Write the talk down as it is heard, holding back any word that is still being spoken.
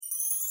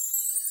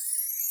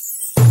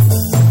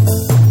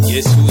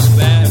Guess who's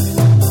back?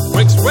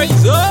 Rex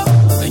Razor.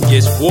 And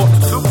guess what?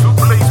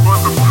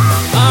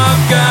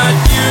 I've got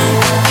you,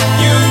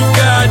 you've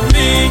got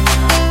me.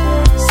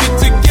 Sit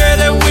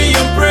together, we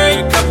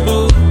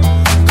unbreakable.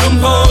 Come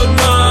hold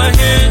my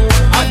hand,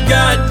 I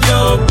got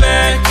your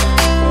back.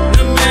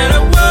 No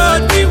matter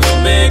what, we will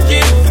make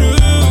it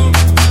through.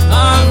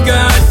 I've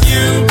got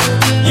you,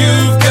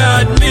 you've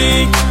got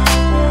me.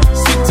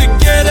 Sit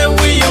together,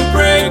 we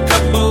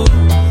unbreakable.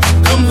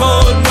 Come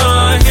hold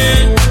my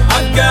hand,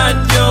 I got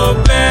your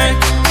back.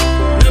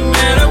 No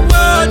matter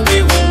what,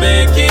 we will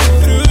make it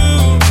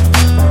through.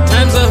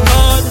 Times are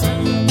hard,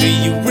 do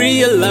you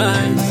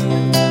realize?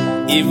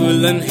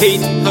 Evil and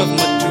hate have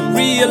much to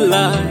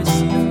realize.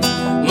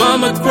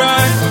 Mama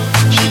cried,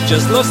 she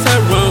just lost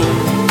her own.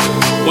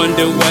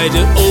 Wonder why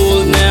the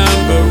old now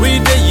bury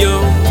the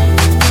young.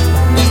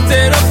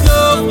 Instead of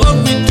love, all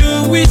we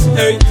do is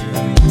hate.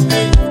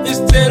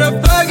 Instead of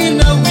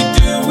hugging, all we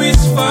do is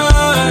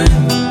fight.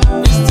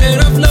 Instead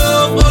of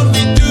love, all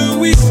we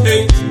do is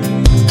hate.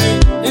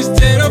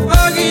 Instead of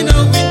hugging,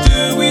 all we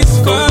do is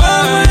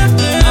fight.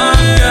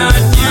 I've got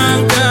you,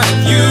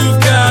 you've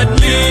got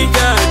me.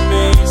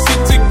 Sit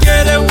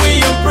together, we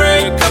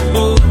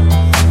unbreakable.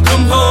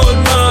 Come hold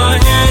my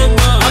hand,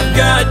 I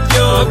got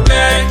your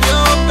back.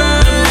 No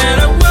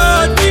matter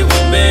what, we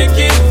will make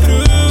it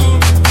through.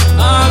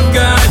 I've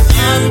got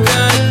you,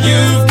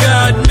 you've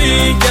got me.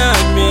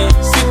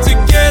 Sit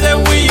together,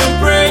 we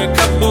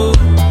unbreakable.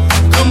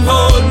 Come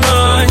hold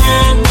my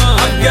hand, I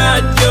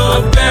got your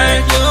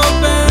back. No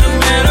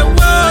matter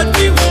what,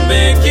 we will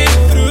make it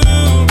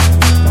through.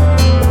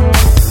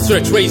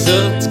 Rex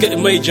Razor, it's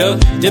getting major.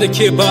 Didn't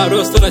care about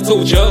us, thought I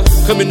told ya.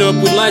 Coming up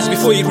with lies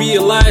before you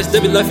realize they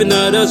be laughing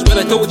at us when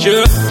I told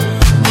ya.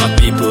 My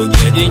people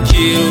getting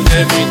killed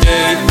every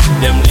day.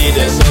 Them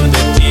leaders on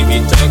the TV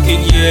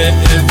talking, yeah,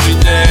 every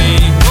day.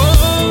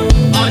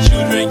 Our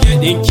children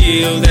getting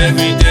killed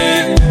every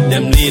day.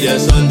 Them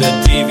leaders on the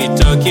TV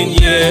talking,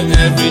 yeah,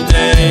 every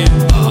day.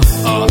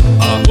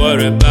 What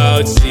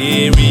about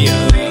Syria?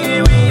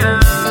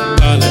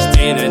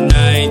 Palestine and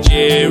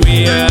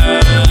Nigeria?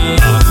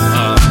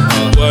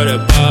 What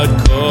about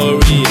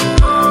Korea?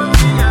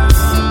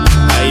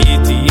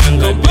 Haiti and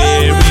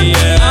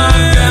Liberia?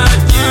 I've got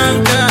you,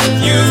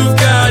 you've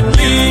got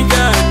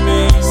me.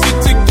 Sit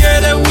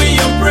together, we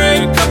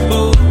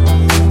unbreakable.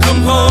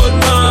 Come hold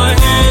my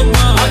hand, I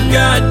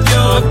got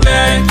your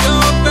back. No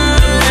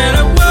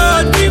matter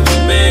what, we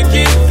will make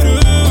it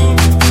through.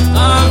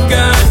 I've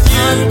got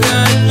you,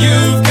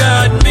 you've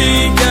got me.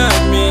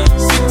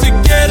 Sit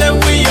together,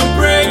 we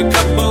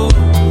unbreakable.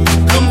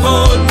 Come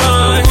hold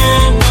my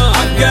hand, I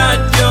got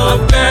your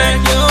back.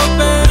 No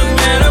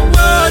matter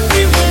what,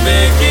 we will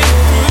make it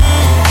through.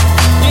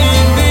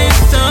 In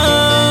these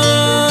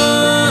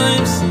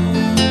times,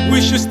 we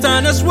should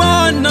stand as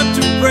one, not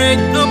to break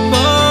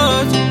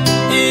apart.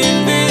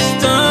 In these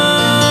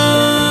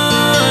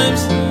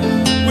times,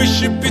 we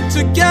should be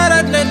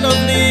together, let love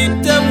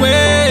lead the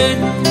way.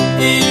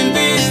 In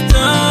these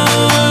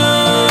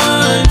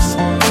times,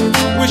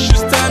 we should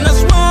stand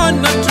as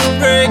one, not to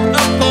break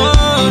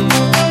apart.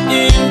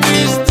 In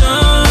these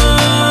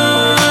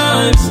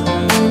times,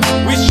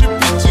 we should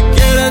be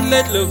together,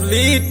 let love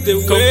lead the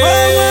way.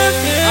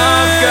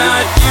 I've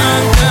got you,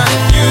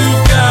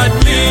 you've got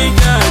me.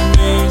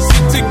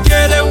 Sit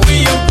together, we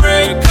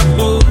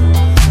unbreakable.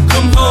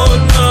 Come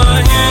hold my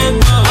hand,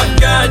 I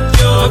got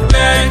your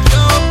back.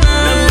 No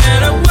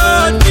matter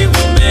what, we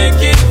will make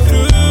it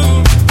through.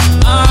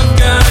 I've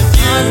got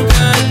you,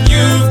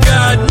 you've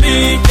got me.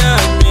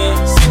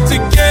 Sit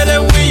together,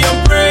 we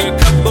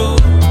unbreakable.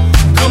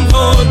 Come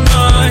hold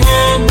my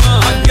hand, I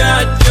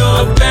got your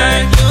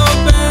back. No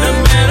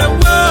matter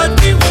what,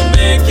 we will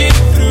make it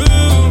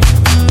through.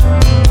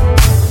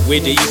 Where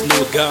there is no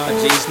God,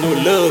 there is no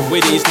love.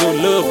 Where there is no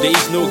love, there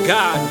is no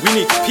God. We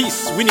need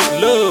peace, we need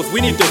love,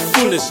 we need the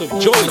fullness of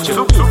joy.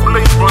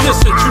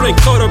 Innocent children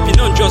caught up in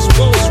unjust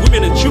wars.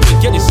 Women and children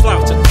getting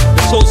slaughtered.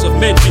 The souls of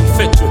men being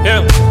fed to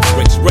hell.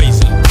 Rex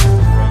Razor,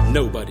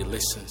 nobody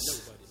listens.